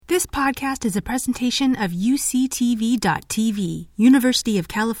This podcast is a presentation of UCTV.tv, University of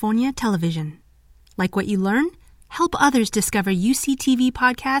California Television. Like what you learn? Help others discover UCTV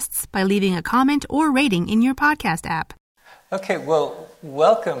podcasts by leaving a comment or rating in your podcast app. Okay, well,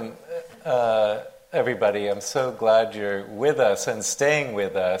 welcome, everybody. I'm so glad you're with us and staying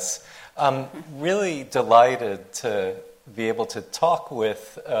with us. I'm really delighted to be able to talk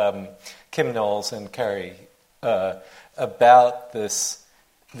with Kim Knowles and Carrie about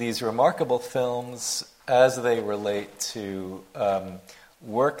these remarkable films as they relate to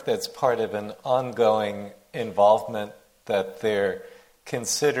work that's part of an ongoing involvement that they're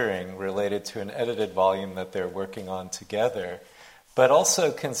considering related to an edited volume that they're working on together, but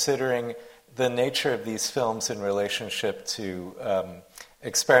also considering the nature of these films in relationship to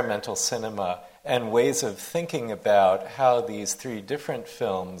experimental cinema and ways of thinking about how these three different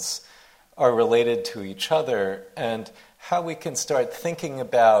films are related to each other and how we can start thinking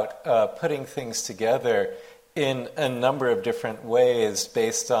about putting things together in a number of different ways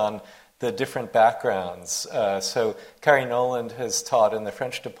based on the different backgrounds. So Carrie Noland has taught in the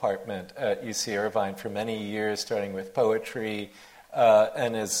French department at UC Irvine for many years, starting with poetry,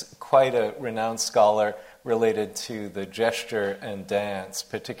 and is quite a renowned scholar related to the gesture and dance,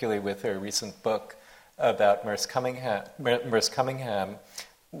 particularly with her recent book about Merce Cunningham,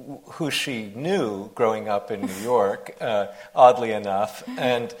 who she knew growing up in New York, oddly enough.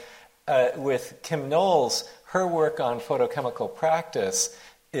 And with Kim Knowles, her work on photochemical practice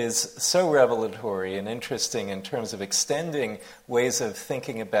is so revelatory and interesting in terms of extending ways of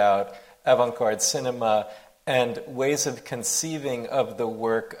thinking about avant-garde cinema and ways of conceiving of the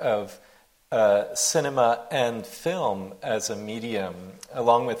work of cinema and film as a medium,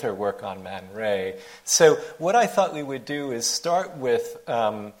 along with her work on Man Ray. So what I thought we would do is start with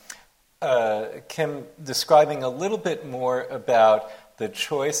Kim describing a little bit more about the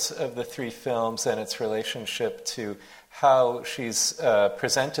choice of the three films and its relationship to how she's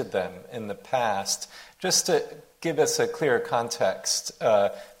presented them in the past, just to give us a clearer context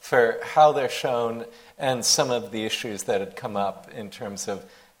for how they're shown and some of the issues that had come up in terms of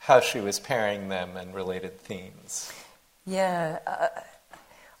how she was pairing them and related themes. Yeah,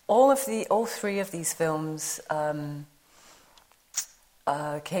 all three of these films came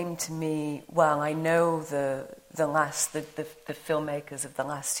to me. Well, I know the filmmakers of the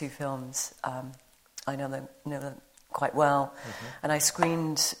last two films. I know them quite well, and I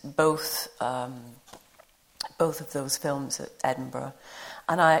screened both of those films at Edinburgh,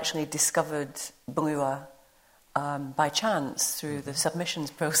 and I actually discovered Blua by chance through the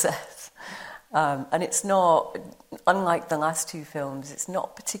submissions process. And it's not, unlike the last two films, it's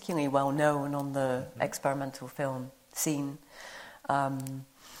not particularly well known on the experimental film scene. And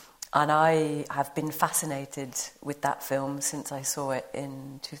I have been fascinated with that film since I saw it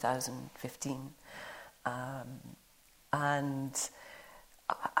in 2015. And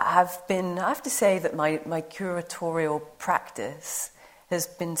I have to say that my curatorial practice has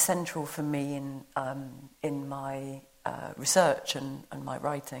been central for me in my research and my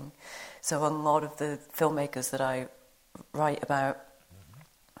writing. So a lot of the filmmakers that I write about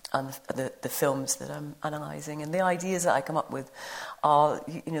and the films that I'm analysing and the ideas that I come up with are,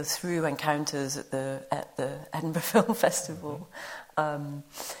 through encounters at the Edinburgh Film Festival.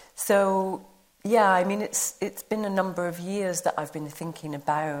 So yeah, I mean it's been a number of years that I've been thinking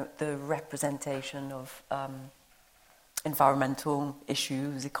about the representation of environmental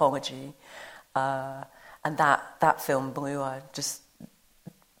issues, ecology, and that film Blua just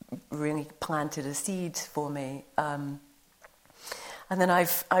really planted a seed for me. And then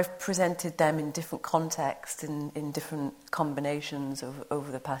I've presented them in different contexts, in different combinations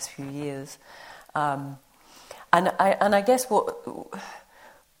over the past few years. And I guess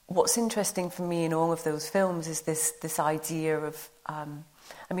what's interesting for me in all of those films is this idea of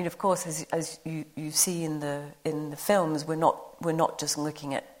I mean, of course, as you see in the films, we're not just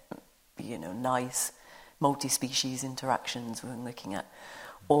looking at nice multi-species interactions. We're looking at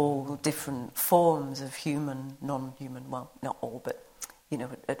all different forms of human, non-human. Well, not all, but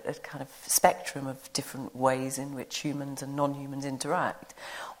a kind of spectrum of different ways in which humans and non-humans interact,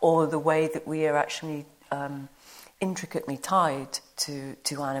 or the way that we are actually intricately tied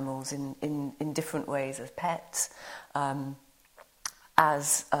to animals in different ways as pets.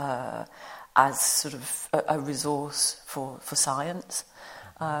 As sort of a resource for science,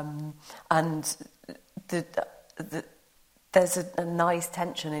 and there's a nice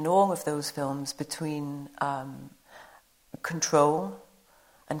tension in all of those films between control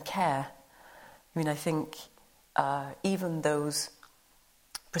and care. I mean, I think even those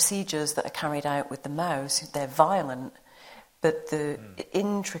procedures that are carried out with the mouse, they're violent, but the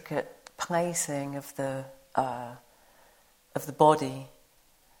intricate placing of the body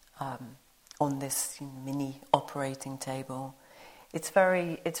on this mini operating table, it's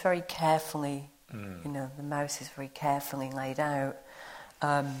very carefully, the mouse is very carefully laid out,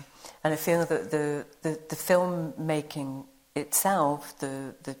 and I feel that the filmmaking itself,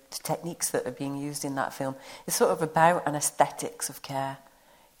 the techniques that are being used in that film, is sort of about an aesthetics of care.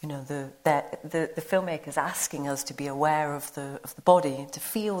 The filmmaker's asking us to be aware of the body, to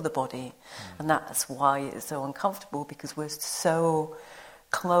feel the body, and that's why it's so uncomfortable, because we're so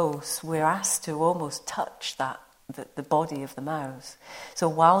close. We're asked to almost touch the body of the mouse. So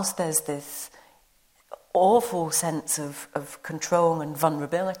whilst there's this awful sense of control and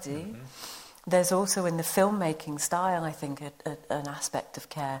vulnerability, there's also in the filmmaking style, I think, an aspect of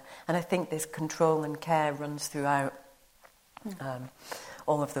care, and I think this control and care runs throughout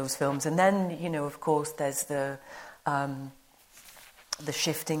all of those films. And then, of course, there's the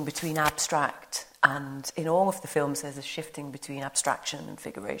shifting between abstract, and in all of the films there's a shifting between abstraction and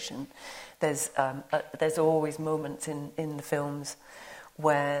figuration. There's always moments in the films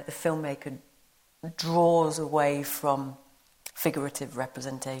where the filmmaker draws away from figurative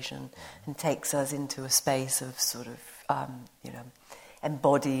representation and takes us into a space of sort of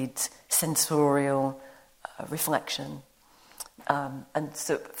embodied sensorial reflection. And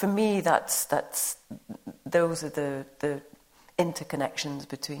so for me, those are the interconnections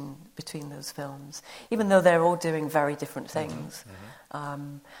between those films, even though they're all doing very different things.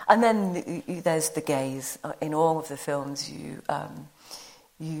 And then there's the gaze. In all of the films,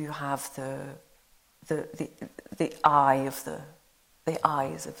 you have the eyes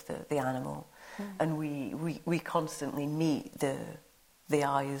of the animal, and we constantly meet the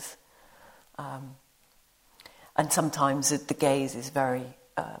eyes. And sometimes the gaze is very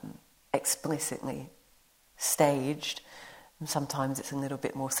explicitly staged, and sometimes it's a little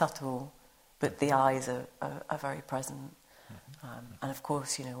bit more subtle, but the eyes are very present. And of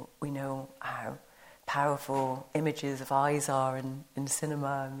course, we know how powerful images of eyes are in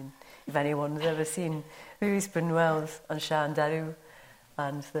cinema. I mean, if anyone's ever seen Louis Buñuel's Un Chat Andalou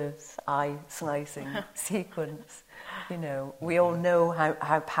and the eye-slicing sequence, we all know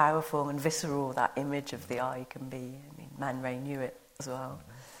how powerful and visceral that image of the eye can be. I mean, Man Ray knew it as well.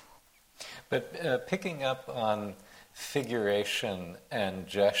 But picking up on figuration and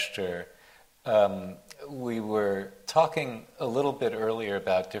gesture, we were talking a little bit earlier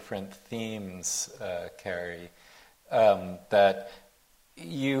about different themes, Carrie, that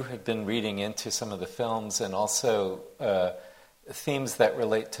you had been reading into some of the films, and also themes that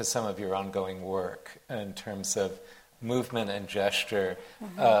relate to some of your ongoing work in terms of movement and gesture,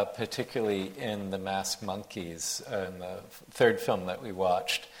 particularly in The Masked Monkeys, in the third film that we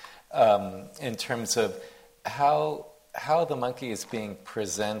watched, in terms of how the monkey is being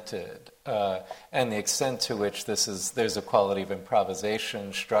presented, and the extent to which there's a quality of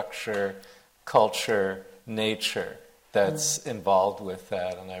improvisation, structure, culture, nature that's involved with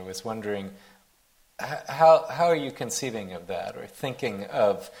that. And I was wondering, how are you conceiving of that, or thinking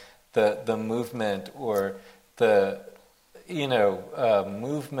of the movement, or the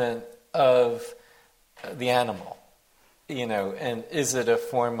movement of the animal, and is it a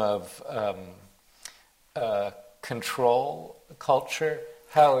form of control culture?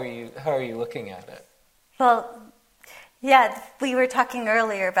 How are you looking at it? Well, yeah, we were talking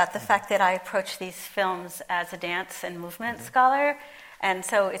earlier about the fact that I approach these films as a dance and movement scholar, and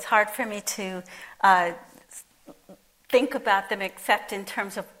so it's hard for me to think about them except in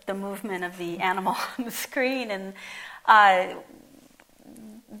terms of the movement of the animal on the screen. And I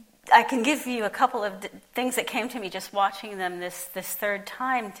can give you a couple of things that came to me just watching them this third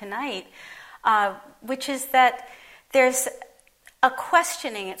time tonight, which is that there's a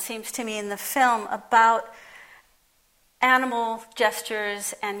questioning, it seems to me, in the film about animal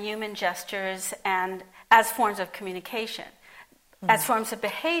gestures and human gestures, and as forms of communication, as forms of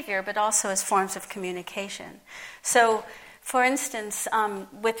behavior, but also as forms of communication. So, for instance,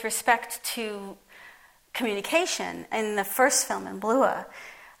 with respect to communication, in the first film, in Blua,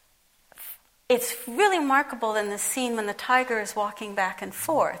 it's really remarkable in the scene when the tiger is walking back and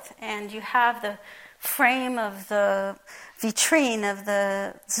forth, and you have the frame of the vitrine of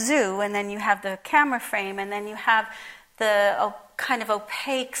the zoo, and then you have the camera frame, and then you have the kind of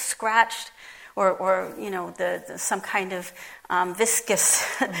opaque, scratched, or some kind of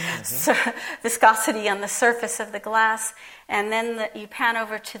viscosity on the surface of the glass, and then you pan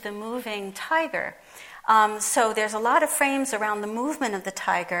over to the moving tiger. So there's a lot of frames around the movement of the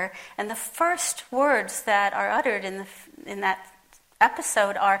tiger, and the first words that are uttered in that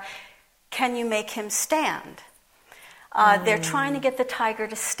episode are, "Can you make him stand?" They're trying to get the tiger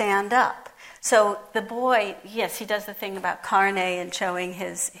to stand up. So the boy, yes, he does the thing about carne and showing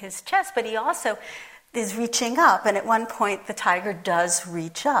his chest, but he also is reaching up, and at one point the tiger does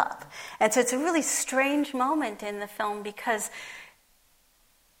reach up. And so it's a really strange moment in the film because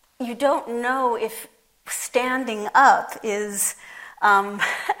you don't know if standing up is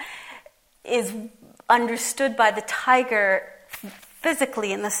understood by the tiger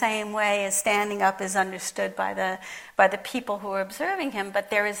physically in the same way as standing up is understood by the people who are observing him,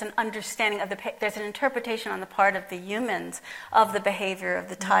 but there is an understanding of there's an interpretation on the part of the humans of the behavior of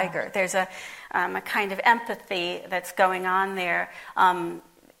the tiger. There's a kind of empathy that's going on there.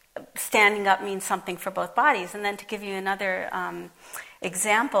 Standing up means something for both bodies. And then to give you another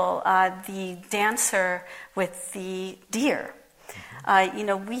example, the dancer with the deer.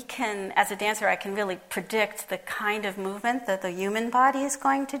 We can, as a dancer, I can really predict the kind of movement that the human body is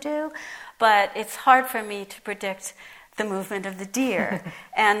going to do, but it's hard for me to predict the movement of the deer.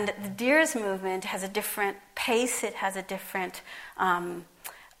 And the deer's movement has a different pace, it has a different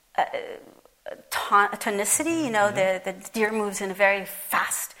tonicity. The deer moves in a very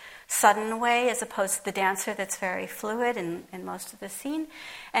fast, sudden way as opposed to the dancer that's very fluid in most of the scene.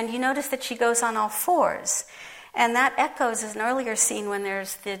 And you notice that she goes on all fours. And that echoes an earlier scene when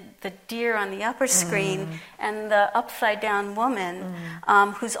there's the deer on the upper screen and the upside-down woman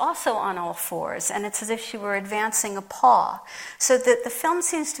who's also on all fours. And it's as if she were advancing a paw. So the film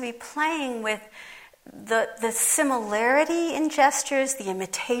seems to be playing with the similarity in gestures, the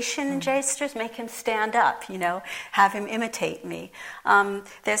imitation in gestures, make him stand up, have him imitate me.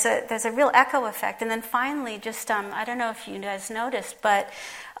 There's a real echo effect. And then finally, just, I don't know if you guys noticed, but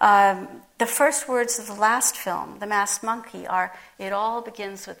the first words of the last film, The Masked Monkey, are, "It all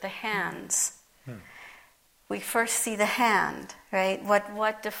begins with the hands." We first see the hand, right?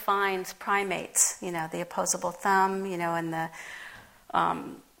 What defines primates? The opposable thumb, and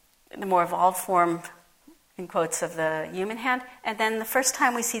the more evolved form, in quotes, of the human hand. And then the first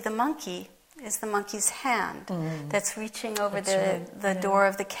time we see the monkey is the monkey's hand that's reaching over the door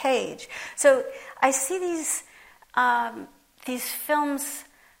of the cage. So I see these films.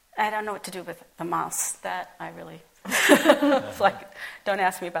 I don't know what to do with the mouse. That I really... It's like, don't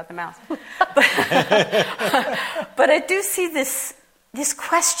ask me about the mouse. But I do see this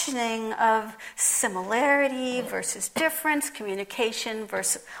questioning of similarity versus difference, communication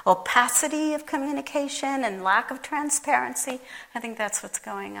versus opacity of communication and lack of transparency. I think that's what's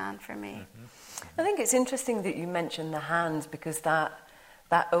going on for me. I think it's interesting that you mentioned the hands, because that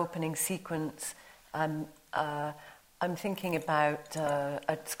opening sequence, I'm thinking about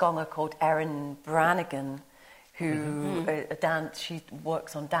a scholar called Erin Branigan, who she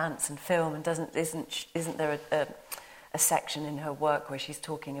works on dance and film, and isn't there a section in her work where she's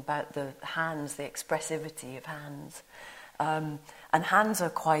talking about the hands, the expressivity of hands, and hands are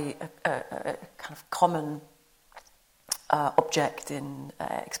quite a kind of common object in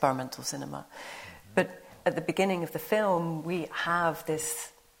experimental cinema. But at the beginning of the film, we have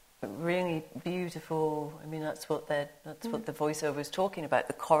this really beautiful. I mean, that's what the voiceover is talking about,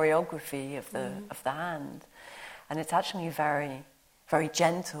 the choreography of the hand, and it's actually very, very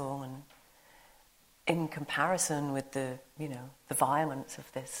gentle and in comparison with the violence of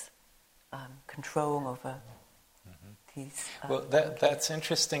this control over these. Well, that's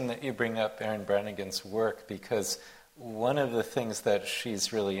interesting that you bring up Erin Branigan's work, because one of the things that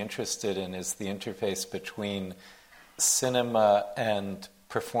she's really interested in is the interface between cinema and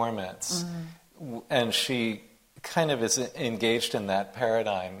performance. And she kind of is engaged in that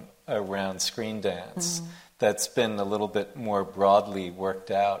paradigm around screen dance that's been a little bit more broadly worked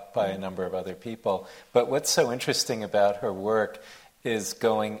out by a number of other people. But what's so interesting about her work is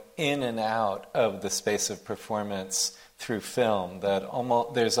going in and out of the space of performance through film, that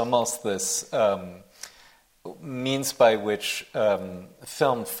there's almost this means by which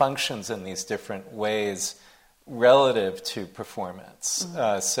film functions in these different ways relative to performance.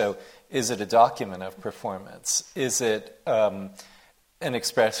 So is it a document of performance? Is it an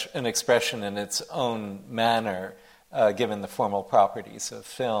expression in its own manner, given the formal properties of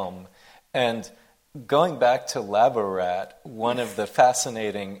film? And going back to Laborat, one of the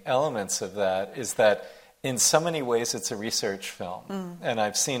fascinating elements of that is that in so many ways it's a research film. And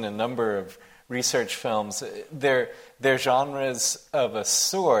I've seen a number of research films. They're genres of a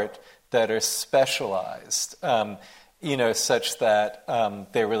sort that are specialized, such that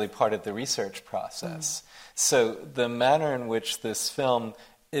they're really part of the research process. So the manner in which this film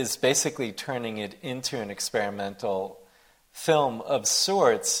is basically turning it into an experimental film of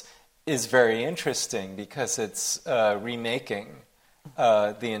sorts is very interesting, because it's remaking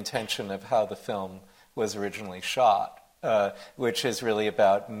the intention of how the film was originally shot. which is really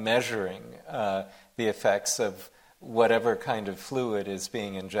about measuring the effects of whatever kind of fluid is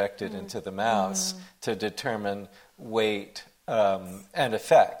being injected into the mouse to determine weight and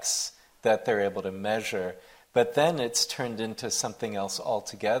effects that they're able to measure. But then it's turned into something else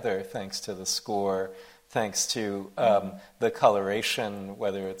altogether, thanks to the score, thanks to the coloration,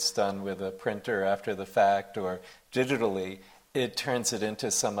 whether it's done with a printer after the fact or digitally. It turns it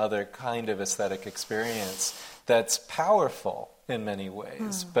into some other kind of aesthetic experience that's powerful in many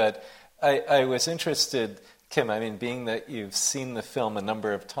ways. But I was interested, Kim, I mean, being that you've seen the film a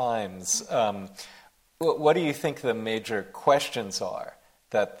number of times, what do you think the major questions are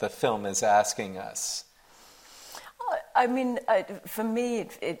that the film is asking us? I mean, for me,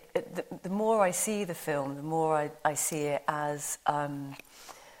 the more I see the film, the more I see it as,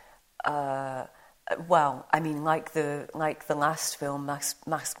 well, I mean, like the last film,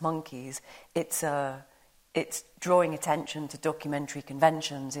 Masked Monkeys, it's drawing attention to documentary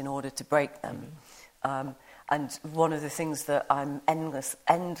conventions in order to break them. And one of the things that I'm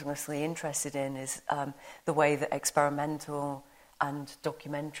endlessly interested in is the way that experimental and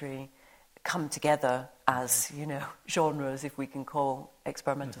documentary come together as, genres, if we can call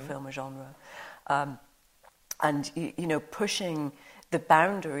experimental film a genre. And, pushing the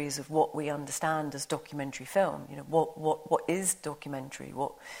boundaries of what we understand as documentary film. What is documentary?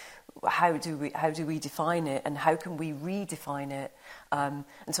 How do we define it, and how can we redefine it? And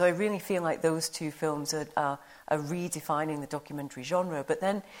so I really feel like those two films are redefining the documentary genre. But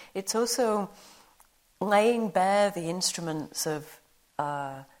then it's also laying bare the instruments of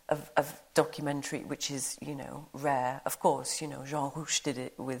documentary, which is, rare. Of course, Jean Rouch did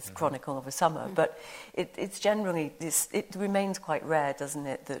it with Chronicle of a Summer, but it's generally, it remains quite rare, doesn't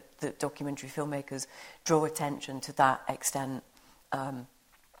it, that documentary filmmakers draw attention to that extent to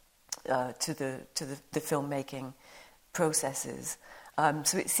the filmmaking processes.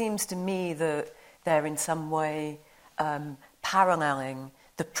 So it seems to me that they're in some way paralleling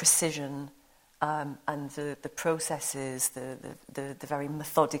the precision and the processes, the very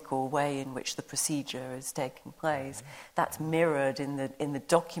methodical way in which the procedure is taking place. That's mirrored in the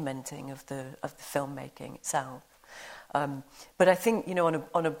documenting of the filmmaking itself. But I think,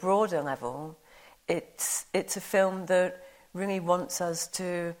 on a broader level, it's a film that really wants us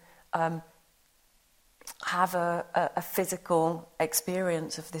to have a physical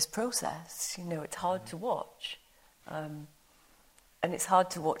experience of this process. It's hard to watch. And it's hard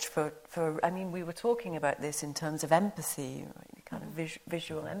to watch for I mean, we were talking about this in terms of empathy, right? Kind of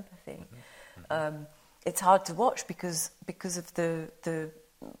visual empathy. It's hard to watch because of the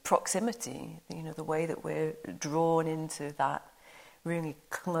proximity, the way that we're drawn into that really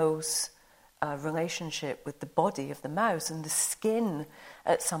close relationship with the body of the mouse and the skin.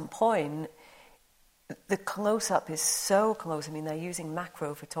 At some point, the close-up is so close. I mean, they're using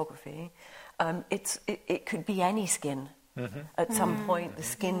macro photography. It could be any skin. At some point, the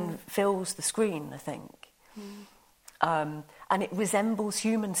skin fills the screen, I think. And it resembles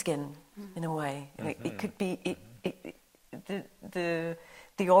human skin in a way. It could be...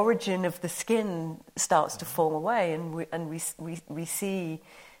 The origin of the skin starts to fall away, and we see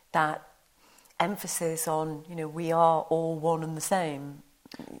that emphasis on, we are all one and the same.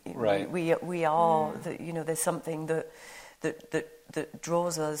 Right. We are, there's something that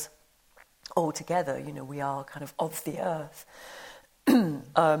draws us all together. We are kind of the earth. And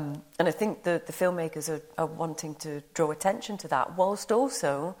I think the filmmakers are wanting to draw attention to that, whilst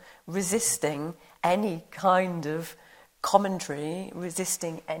also resisting any kind of commentary,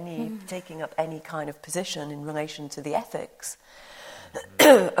 resisting taking up any kind of position in relation to the ethics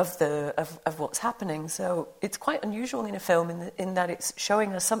of what's happening. So it's quite unusual in a film in that it's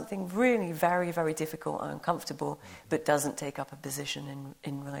showing us something really very, very difficult and uncomfortable, but doesn't take up a position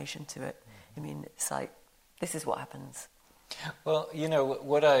in relation to it. I mean, it's like, this is what happens. Well,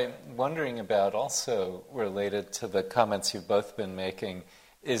 what I'm wondering about also related to the comments you've both been making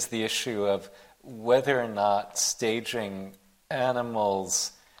is the issue of whether or not staging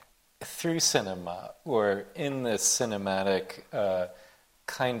animals through cinema or in this cinematic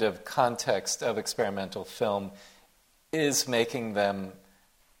kind of context of experimental film is making them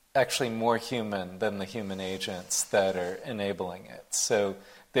actually more human than the human agents that are enabling it. So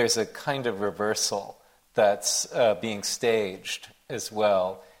there's a kind of reversal that's being staged as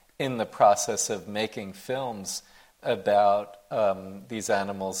well in the process of making films about these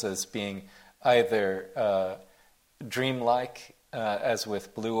animals as being either dreamlike, as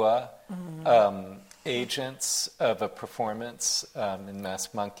with Blua, agents of a performance in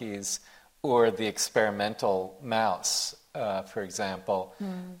Masked Monkeys, or the experimental mouse, for example.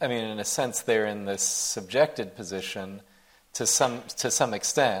 I mean, in a sense, they're in this subjected position to some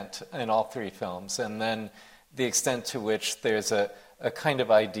extent in all three films, and then the extent to which there's a kind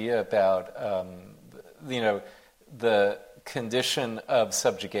of idea about the condition of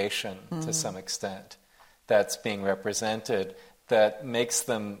subjugation to some extent that's being represented that makes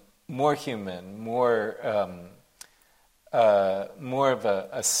them more human, more of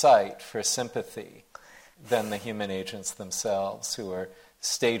a site for sympathy than the human agents themselves, who are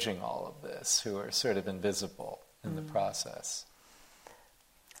staging all of this, who are sort of invisible in the process.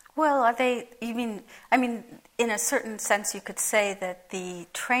 Well, are they? I mean, in a certain sense, you could say that the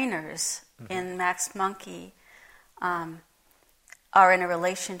trainers in Max Monkey are in a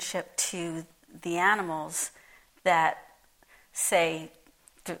relationship to the animals that, say,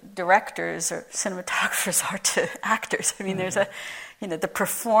 directors or cinematographers are to actors. I mean, there's the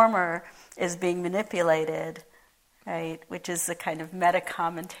performer is being manipulated, right? Which is a kind of meta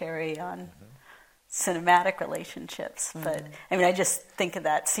commentary on cinematic relationships. But I mean, I just think of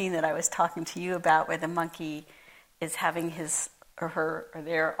that scene that I was talking to you about, where the monkey is having his or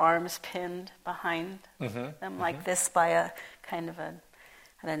their arms pinned behind them like this by a kind of I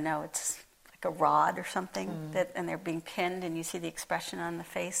don't know, it's like a rod or something, and they're being pinned, and you see the expression on the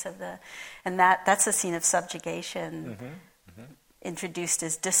face of and that's a scene of subjugation, introduced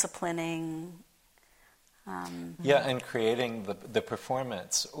as disciplining. And creating the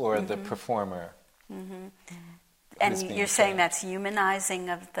performance or the performer. And you're saying that's humanizing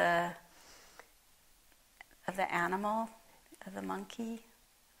of the animal, of the monkey?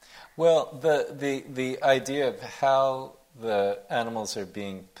 Well, the idea of how the animals are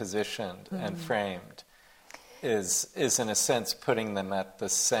being positioned and framed is in a sense putting them at the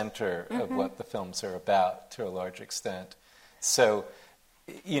center of what the films are about to a large extent. So,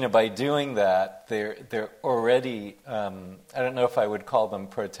 by doing that, they're already, I don't know if I would call them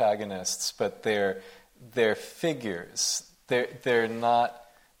protagonists, but they're figures. They're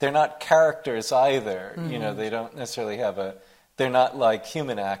not characters either. They don't necessarily have they're not like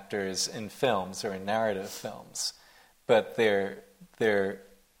human actors in films or in narrative films, but they're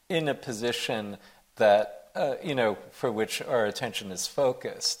in a position that for which our attention is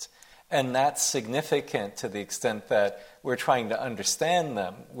focused. And that's significant to the extent that we're trying to understand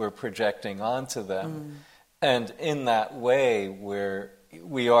them, we're projecting onto them. And in that way,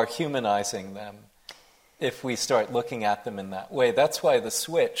 we are humanizing them if we start looking at them in that way. That's why the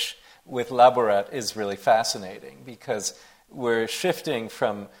switch with Laborat is really fascinating, because we're shifting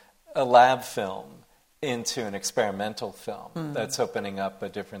from a lab film into an experimental film that's opening up a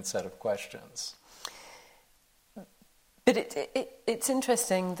different set of questions. But it's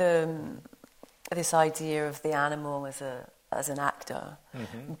interesting, this idea of the animal as an actor,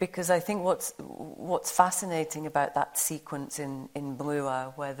 because I think what's fascinating about that sequence in Blue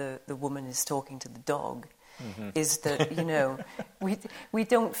Eye where the woman is talking to the dog is that we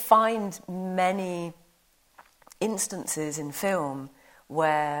don't find many instances in film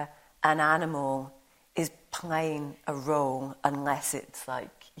where an animal is playing a role unless it's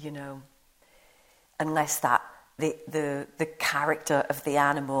like unless that the character of the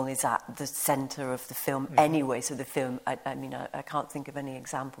animal is at the center of the film anyway. So the film, I mean, I can't think of any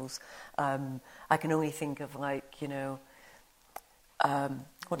examples. I can only think of Lassie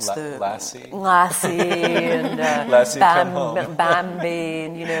and Lassie Bambi,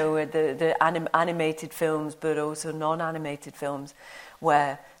 and the animated films, but also non-animated films,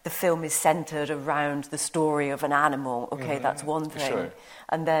 where the film is centered around the story of an animal. Okay, that's one thing, sure.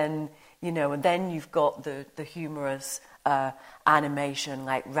 And then you've got the humorous animation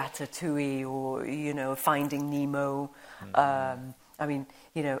like Ratatouille or Finding Nemo. I mean,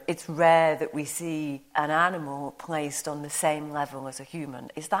 it's rare that we see an animal placed on the same level as a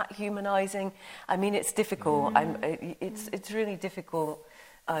human. Is that humanizing? I mean, it's difficult. It's really difficult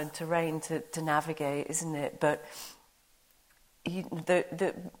terrain to navigate, isn't it? But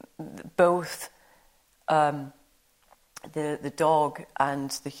both the dog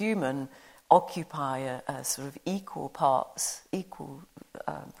and the human occupy a sort of equal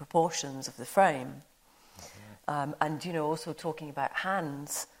proportions of the frame. And, also talking about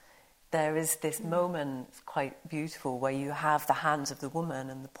hands, there is this moment, quite beautiful, where you have the hands of the woman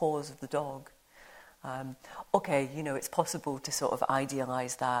and the paws of the dog. It's possible to sort of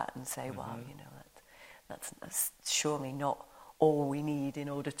idealize that and say, well, that's surely not all we need in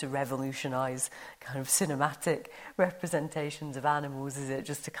order to revolutionize kind of cinematic representations of animals, is it?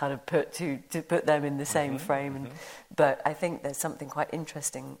 Just to kind of put them in the same frame. But I think there's something quite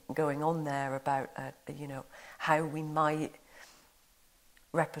interesting going on there about how we might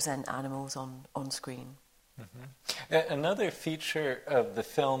represent animals on screen. Another feature of the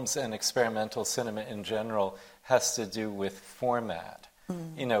films and experimental cinema in general has to do with format.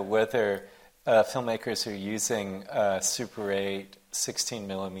 Whether filmmakers are using Super 8, 16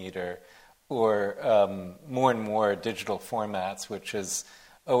 millimeter, or more and more digital formats, which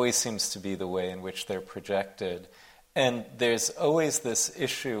always seems to be the way in which they're projected. And there's always this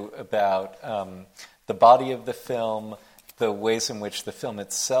issue about the body of the film, the ways in which the film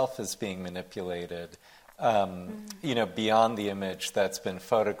itself is being manipulated, beyond the image that's been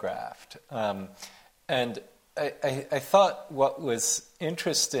photographed. And I thought what was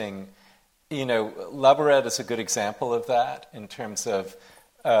interesting, Labourette is a good example of that in terms of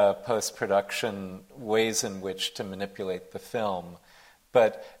post-production ways in which to manipulate the film.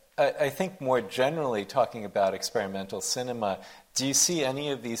 But I think more generally, talking about experimental cinema, do you see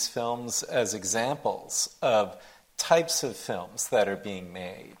any of these films as examples of types of films that are being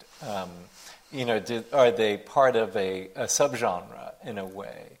made? Are they part of a subgenre in a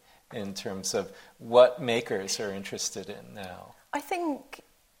way, in terms of what makers are interested in now? I think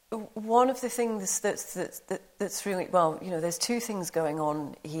one of the things that's really, there's two things going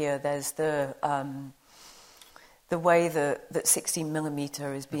on here. There's the way that 16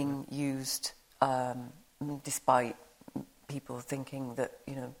 millimeter is being used, despite people thinking that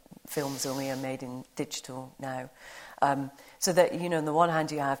films only are made in digital now. So that on the one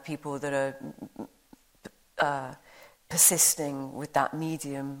hand you have people that are persisting with that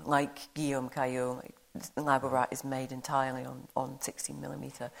medium, like Guillaume Caillot, like Labourette is made entirely on 16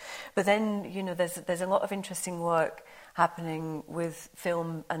 millimeter. But then there's a lot of interesting work happening with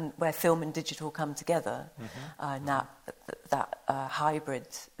film, and where film and digital come together, that hybrid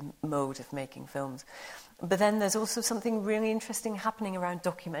mode of making films. But then there's also something really interesting happening around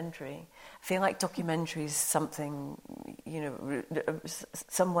documentary. I feel like documentary is something,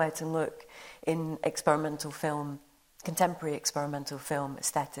 somewhere to look in experimental film, contemporary experimental film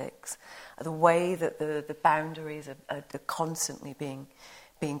aesthetics. The way that the boundaries are constantly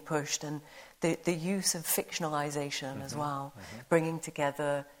being pushed, and the use of fictionalization as well, bringing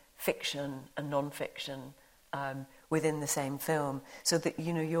together fiction and non-fiction within the same film, so that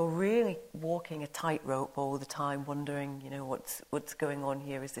you're really walking a tightrope all the time, wondering what's going on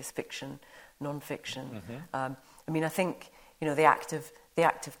here. Is this fiction, non-fiction? I think the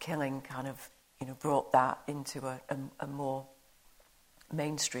act of killing kind of brought that into a more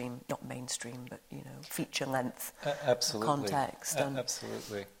mainstream, not mainstream, but feature length context.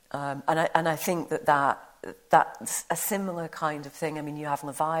 Absolutely. And I think that's a similar kind of thing. You have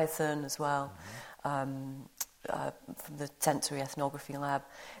Leviathan as well. From the Sensory Ethnography Lab.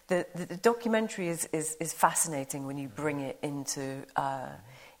 The documentary is fascinating when you bring it into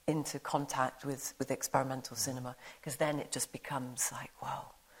contact with experimental cinema, because then it just becomes like,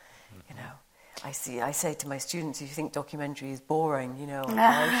 wow, I say to my students, if you think documentary is boring,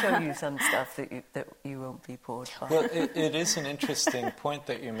 I'll show you some stuff that you won't be bored by. Well, it is an interesting point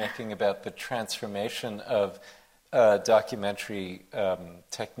that you're making about the transformation of documentary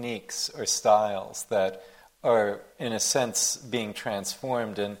techniques or styles that are, in a sense, being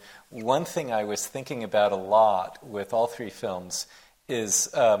transformed. And one thing I was thinking about a lot with all three films is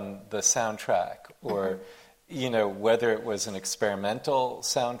the soundtrack, or whether it was an experimental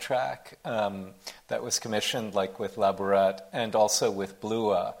soundtrack that was commissioned, like with Labourette, and also with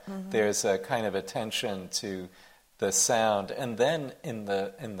Blua. There's a kind of attention to the sound. And then in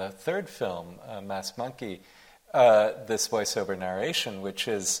the third film, Masked Monkey, this voiceover narration, which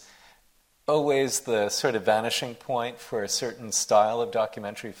is always the sort of vanishing point for a certain style of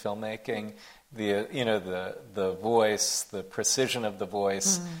documentary filmmaking. The voice, the precision of the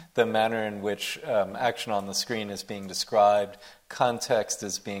voice, the manner in which action on the screen is being described, context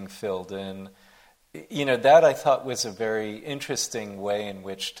is being filled in. That I thought was a very interesting way in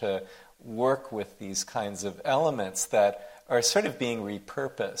which to work with these kinds of elements that are sort of being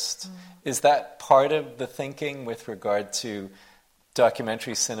repurposed. Is that part of the thinking with regard to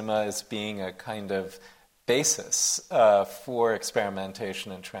documentary cinema as being a kind of basis for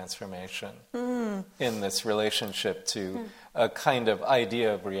experimentation and transformation in this relationship to a kind of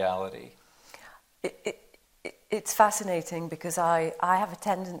idea of reality? It's fascinating, because I have a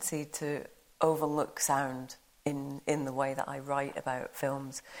tendency to overlook sound in the way that I write about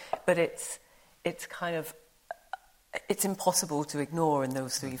films, but it's kind of, it's impossible to ignore in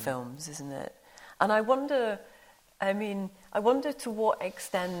those three films, isn't it? And I wonder to what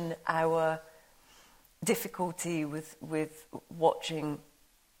extent our difficulty with watching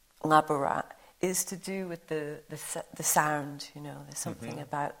Labourette is to do with the sound. There's something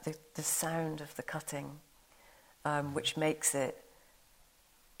about the sound of the cutting, which makes it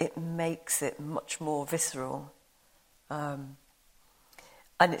much more visceral.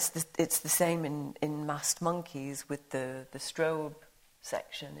 And it's the same in Masked Monkeys with the strobe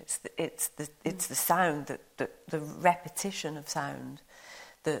section. It's the sound the repetition of sound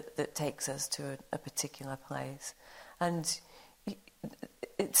that takes us to a particular place, and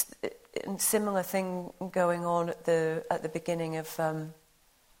it's a similar thing going on at the beginning of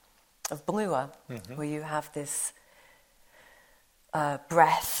Bluer, where you have this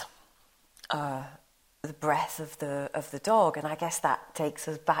breath. The breath of the dog, and I guess that takes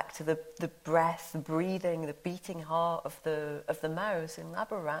us back to the breath, the breathing, the beating heart of the mouse in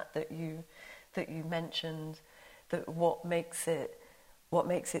Laborat that you mentioned. That what makes it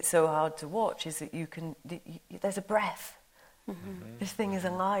so hard to watch is that there's a breath. Mm-hmm. This thing is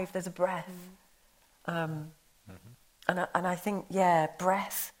alive. There's a breath, and I think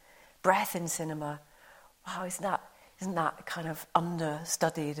breath in cinema. Wow, isn't that kind of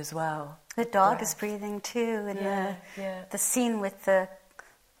understudied as well? The dog is breathing too, and the scene with the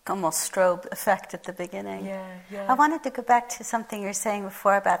almost strobe effect at the beginning. Yeah. I wanted to go back to something you were saying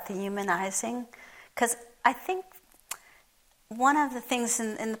before about the humanizing, because I think one of the things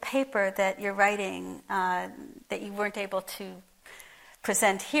in the paper that you're writing that you weren't able to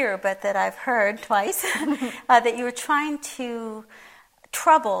present here, but that I've heard twice, that you were trying to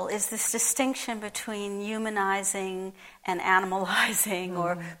trouble is this distinction between humanizing and animalizing,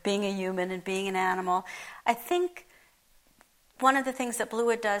 or being a human and being an animal. I think one of the things that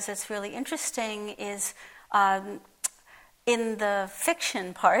Bluer does that's really interesting is in the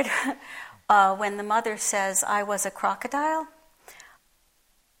fiction part, when the mother says, "I was a crocodile,"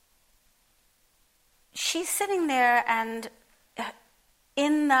 she's sitting there, and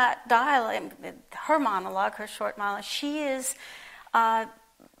in that dialogue, her monologue, her short monologue, she is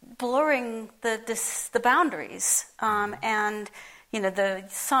blurring the boundaries, and the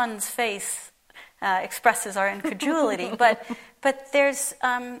son's face expresses our incredulity. but there's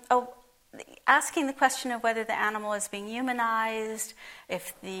asking the question of whether the animal is being humanized,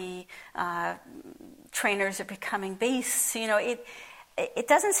 if the trainers are becoming beasts. It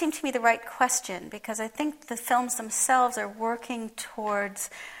doesn't seem to me the right question, because I think the films themselves are working towards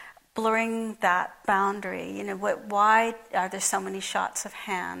blurring that boundary. Why are there so many shots of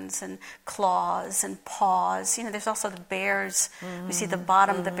hands and claws and paws? There's also the bear's. We see the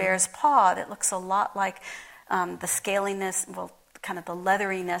bottom of the bear's paw that looks a lot like the scaliness, kind of the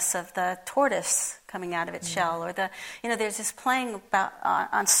leatheriness of the tortoise coming out of its shell, or there's this playing about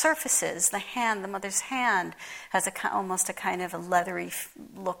on surfaces. The mother's hand has almost a kind of a leathery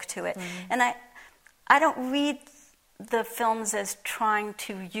look to it, and I don't read the films as trying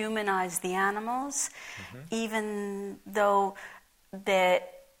to humanize the animals, even though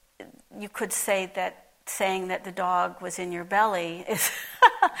that you could say that saying that the dog was in your belly is,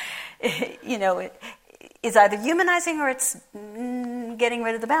 is either humanizing or it's getting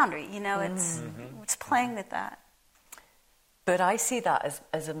rid of the boundary. It's playing with that. But I see that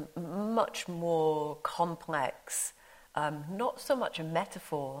as a much more complex, not so much a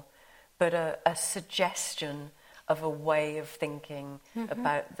metaphor, but a suggestion of a way of thinking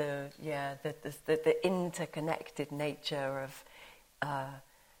about the interconnected nature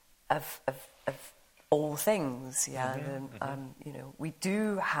of all things. We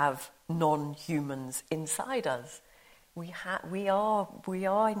do have non-humans inside us. We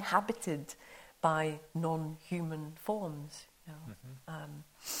are inhabited by non-human forms.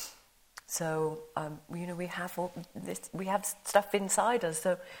 We have all this. We have stuff inside us.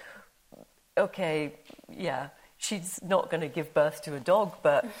 So, she's not going to give birth to a dog,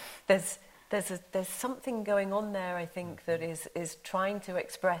 but there's something going on there, I think, that is trying to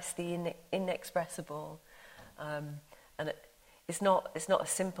express the inexpressible, and it's not as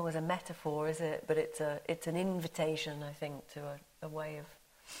simple as a metaphor, is it? But it's an invitation, I think, to a way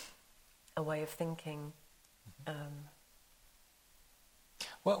of thinking.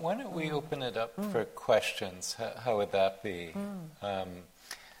 Well, why don't we open it up for questions? How would that be?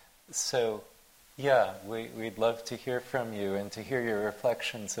 We'd love to hear from you and to hear your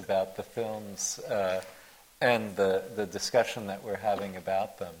reflections about the films and the discussion that we're having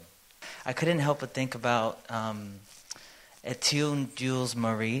about them. I couldn't help but think about Étienne Jules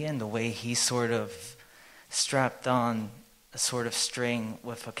Marie and the way he sort of strapped on a sort of string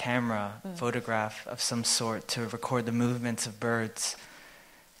with a camera photograph of some sort to record the movements of birds.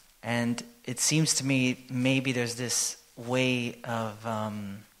 And it seems to me maybe there's this way of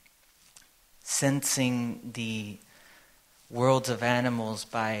sensing the worlds of animals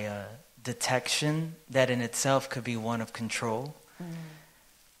by detection that in itself could be one of control.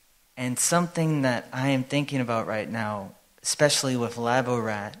 And something that I am thinking about right now, especially with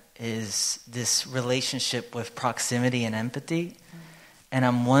Laborat, is this relationship with proximity and empathy. And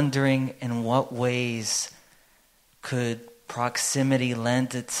I'm wondering in what ways could proximity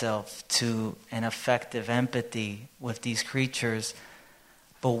lend itself to an effective empathy with these creatures,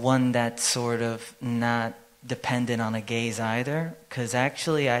 but one that's sort of not dependent on a gaze either. Because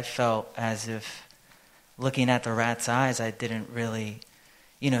actually I felt as if looking at the rat's eyes, I didn't really,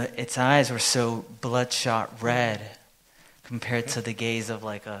 its eyes were so bloodshot red compared to the gaze of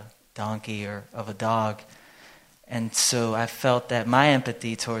like a donkey or of a dog. And so I felt that my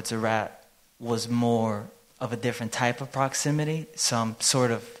empathy towards a rat was more of a different type of proximity. So I'm sort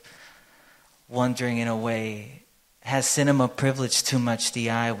of wondering in a way, has cinema privileged too much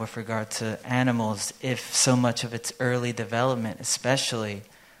the eye with regard to animals if so much of its early development especially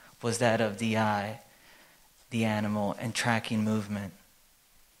was that of the eye, the animal, and tracking movement?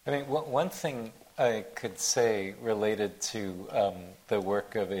 I mean, one thing I could say related to the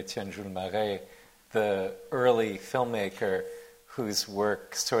work of Étienne Jules Marais, the early filmmaker whose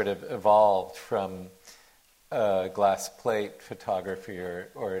work sort of evolved from glass plate photography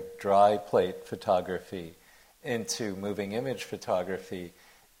or dry plate photography into moving image photography,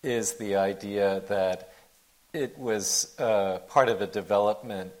 is the idea that it was part of a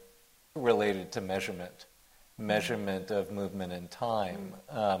development related to measurement of movement in time.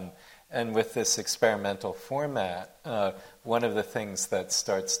 And with this experimental format, one of the things that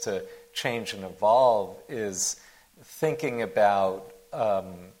starts to change and evolve is thinking about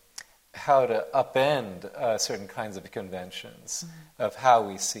how to upend certain kinds of conventions of how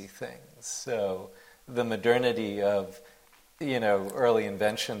we see things. So the modernity of early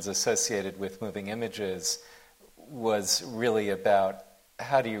inventions associated with moving images was really about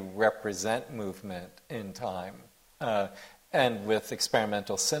how do you represent movement in time. And with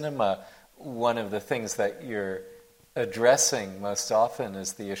experimental cinema, one of the things that you're addressing most often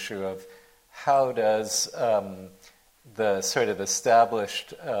is the issue of how does the sort of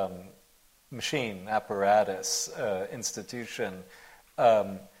established machine, apparatus, institution,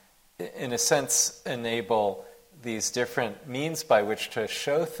 in a sense enable these different means by which to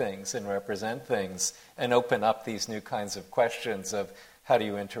show things and represent things and open up these new kinds of questions of how do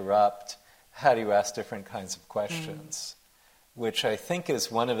you interrupt, how do you ask different kinds of questions, which I think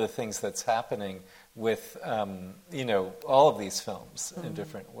is one of the things that's happening with, all of these films in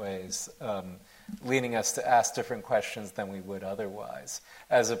different ways, leading us to ask different questions than we would otherwise,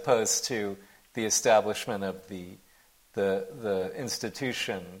 as opposed to the establishment of the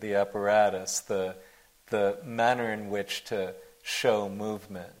institution, the apparatus, the manner in which to show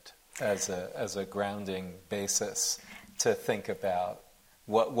movement as a grounding basis to think about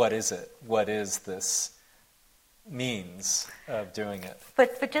what is it, what is this means of doing it.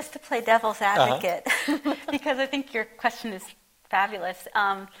 But just to play devil's advocate, because I think your question is fabulous,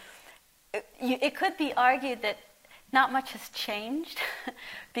 it could be argued that not much has changed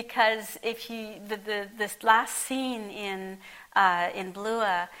because if you this last scene in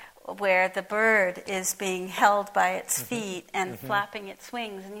Blua where the bird is being held by its feet and flapping its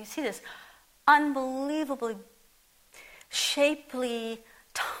wings, and you see this unbelievably shapely,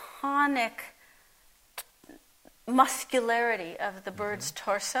 tonic muscularity of the bird's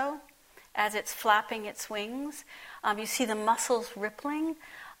torso as it's flapping its wings. You see the muscles rippling.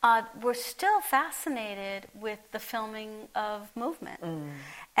 We're still fascinated with the filming of movement.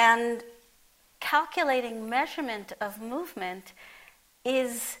 And calculating measurement of movement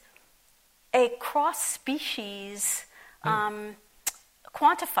is a cross-species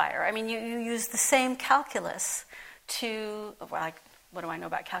quantifier. I mean, you use the same calculus to, what do I know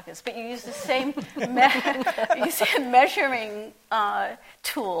about calculus? But you use the same measuring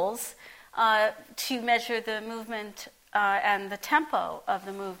tools to measure the movement and the tempo of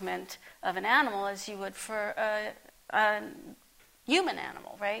the movement of an animal as you would for a human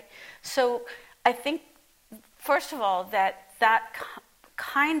animal, right? So I think, first of all, that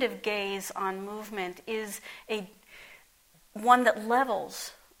kind of gaze on movement is one that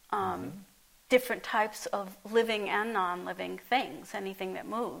levels different types of living and non-living things, anything that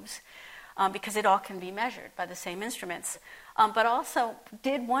moves, because it all can be measured by the same instruments. But also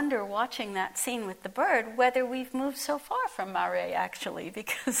did wonder, watching that scene with the bird, whether we've moved so far from Marais, actually,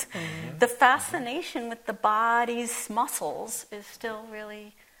 because the fascination with the body's muscles is still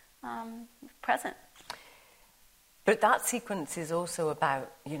really present. But that sequence is also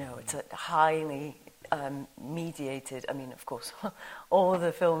about, it's a highly mediated, I mean, of course, all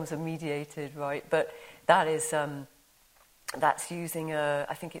the films are mediated, right? But that is, that's using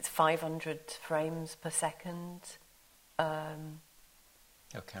I think it's 500 frames per second. Camera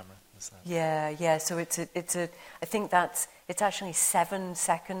is that? Yeah. So it's I think it's actually 7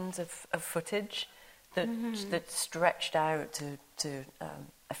 seconds of footage that stretched out to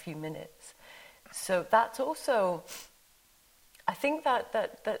a few minutes. So that's also, I think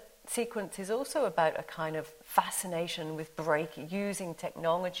that sequence is also about a kind of fascination with using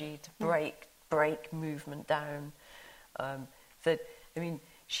technology to break movement down.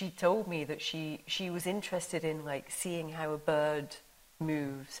 She told me that she was interested in like seeing how a bird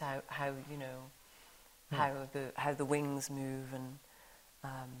moves, how the wings move, and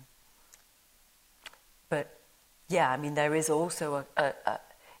but yeah, I mean there is also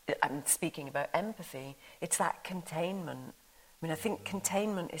I'm speaking about empathy. It's that containment. I mean, I think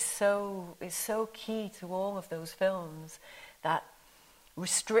containment is so key to all of those films. That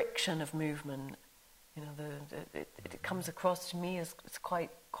restriction of movement, you know, it comes across to me as quite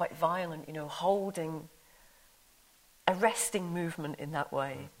violent. You know, arresting movement in that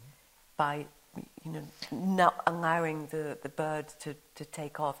way by, you know, not allowing the bird to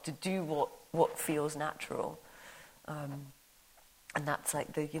take off, to do what feels natural, and that's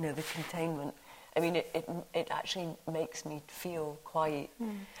like the containment. I mean, it actually makes me feel quite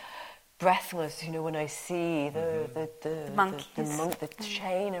breathless, you know, when I see the monkeys, the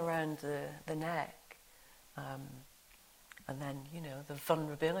chain around the neck, and then, you know, the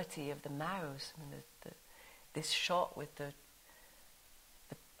vulnerability of the mouse. I mean, this shot with the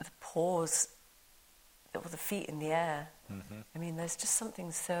paws, or the feet in the air. I mean, there's just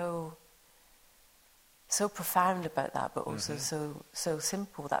something so profound about that, but also so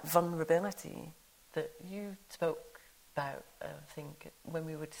simple. That vulnerability that you spoke about, I think, when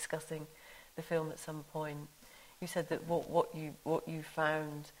we were discussing the film at some point. You said that what you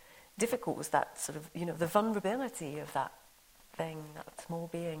found difficult was that sort of, you know, the vulnerability of that thing, that small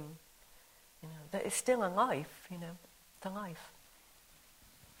being, you know, that is still alive, you know, it's alive.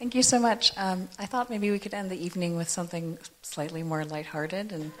 Thank you so much. I thought maybe we could end the evening with something slightly more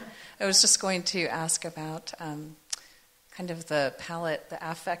lighthearted, and I was just going to ask about kind of the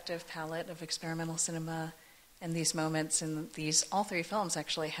affective palette of experimental cinema, and these moments in these, all three films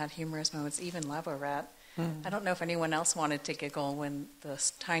actually had humorous moments, even Labo Rat. I don't know if anyone else wanted to giggle when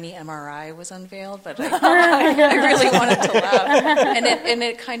the tiny MRI was unveiled, but I really wanted to laugh. And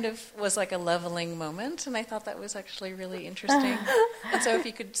it kind of was like a leveling moment, and I thought that was actually really interesting. And so if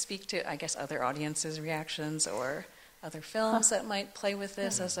you could speak to, I guess, other audiences' reactions or other films that might play with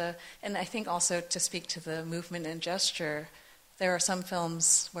this and I think also to speak to the movement and gesture, there are some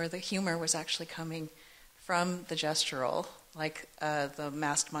films where the humor was actually coming from the gestural, like the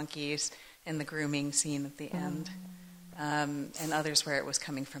masked monkeys and the grooming scene at the end, and others where it was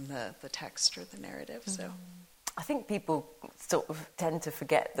coming from the text or the narrative. So, I think people sort of tend to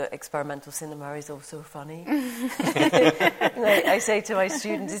forget that experimental cinema is also funny. Like I say to my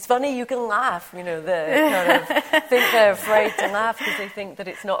students, it's funny, you can laugh. You know, they kind of think they're afraid to laugh because they think that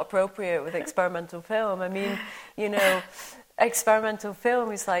it's not appropriate with experimental film. I mean, you know, experimental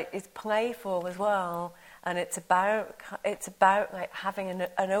film is like, it's playful as well. And it's about like having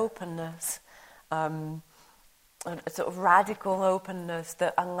an openness, a sort of radical openness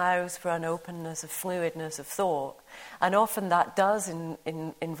that allows for an openness, a fluidness of thought. And often that does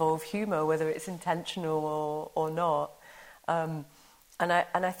involve humour, whether it's intentional or not. And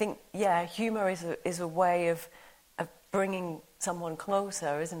I think, yeah, humour is a way of bringing someone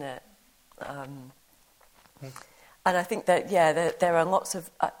closer, isn't it? And I think that, yeah, there are lots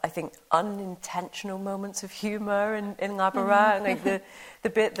of, I think, unintentional moments of humour in Labo Rat. Like the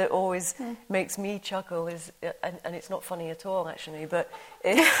bit that always makes me chuckle is, and it's not funny at all actually, but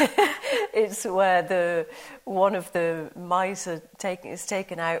it's where one of the mice is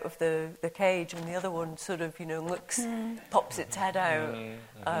taken out of the cage, and the other one sort of, you know, pops its head out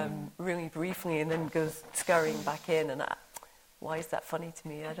really briefly, and then goes scurrying back in. And why is that funny to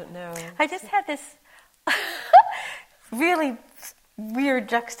me? I don't know. I just had this really weird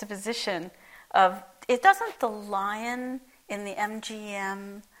juxtaposition of, it doesn't the lion in the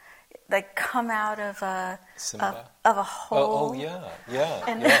MGM like come out of a hole? Oh yeah.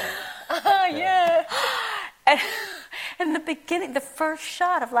 And Yeah. And in the beginning, the first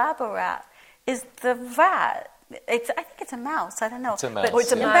shot of Labo Rat is the rat. I think it's a mouse. I don't know. It's a mouse. But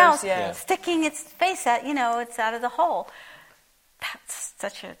it's a mouse, yeah. Sticking its face out. You know, it's out of the hole. That's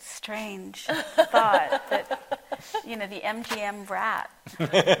such a strange thought that, you know, the MGM rat.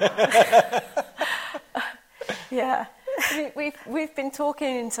 Yeah. We've been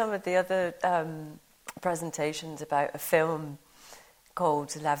talking in some of the other presentations about a film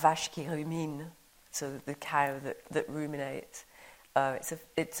called La Vache qui rumine, so the cow that ruminates.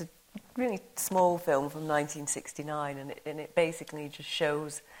 It's a really small film from 1969, and it basically just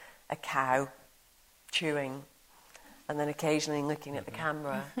shows a cow chewing and then occasionally looking at the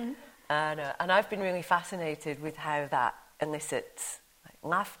camera. And I've been really fascinated with how that elicits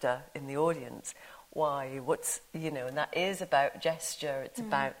laughter in the audience. Why? What's, and that is about gesture. It's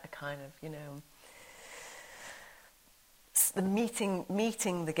about a kind of, the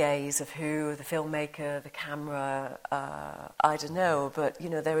meeting the gaze of who, the filmmaker, the camera, I don't know. But,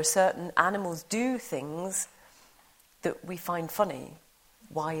 there are certain animals do things that we find funny.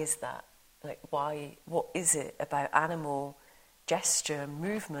 Why is that? Why? What is it about animal gesture,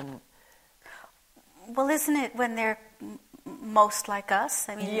 movement? Well, isn't it when they're most like us?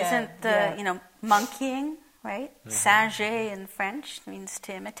 I mean, isn't the, monkeying, right? Singer in French means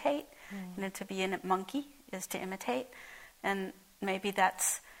to imitate. To be a monkey is to imitate. And maybe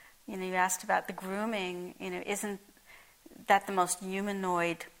that's, you asked about the grooming, isn't that the most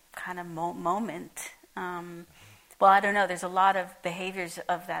humanoid kind of moment? Well, I don't know. There's a lot of behaviors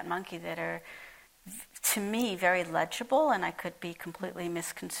of that monkey that are, to me, very legible, and I could be completely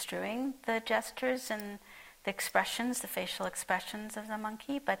misconstruing the gestures and the expressions, the facial expressions of the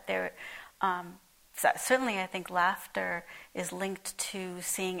monkey. But they're certainly, I think, laughter is linked to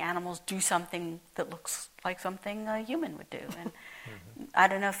seeing animals do something that looks like something a human would do. And I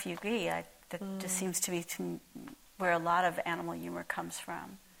don't know if you agree. That just seems to be where a lot of animal humor comes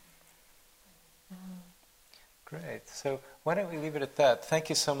from. Great. So why don't we leave it at that? Thank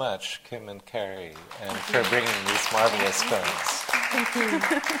you so much, Kim and Carrie, and for bringing these marvelous films. Thank you.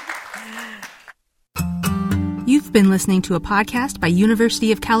 You've been listening to a podcast by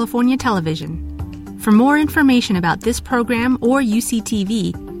University of California Television. For more information about this program or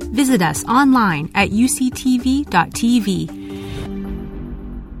UCTV, visit us online at uctv.tv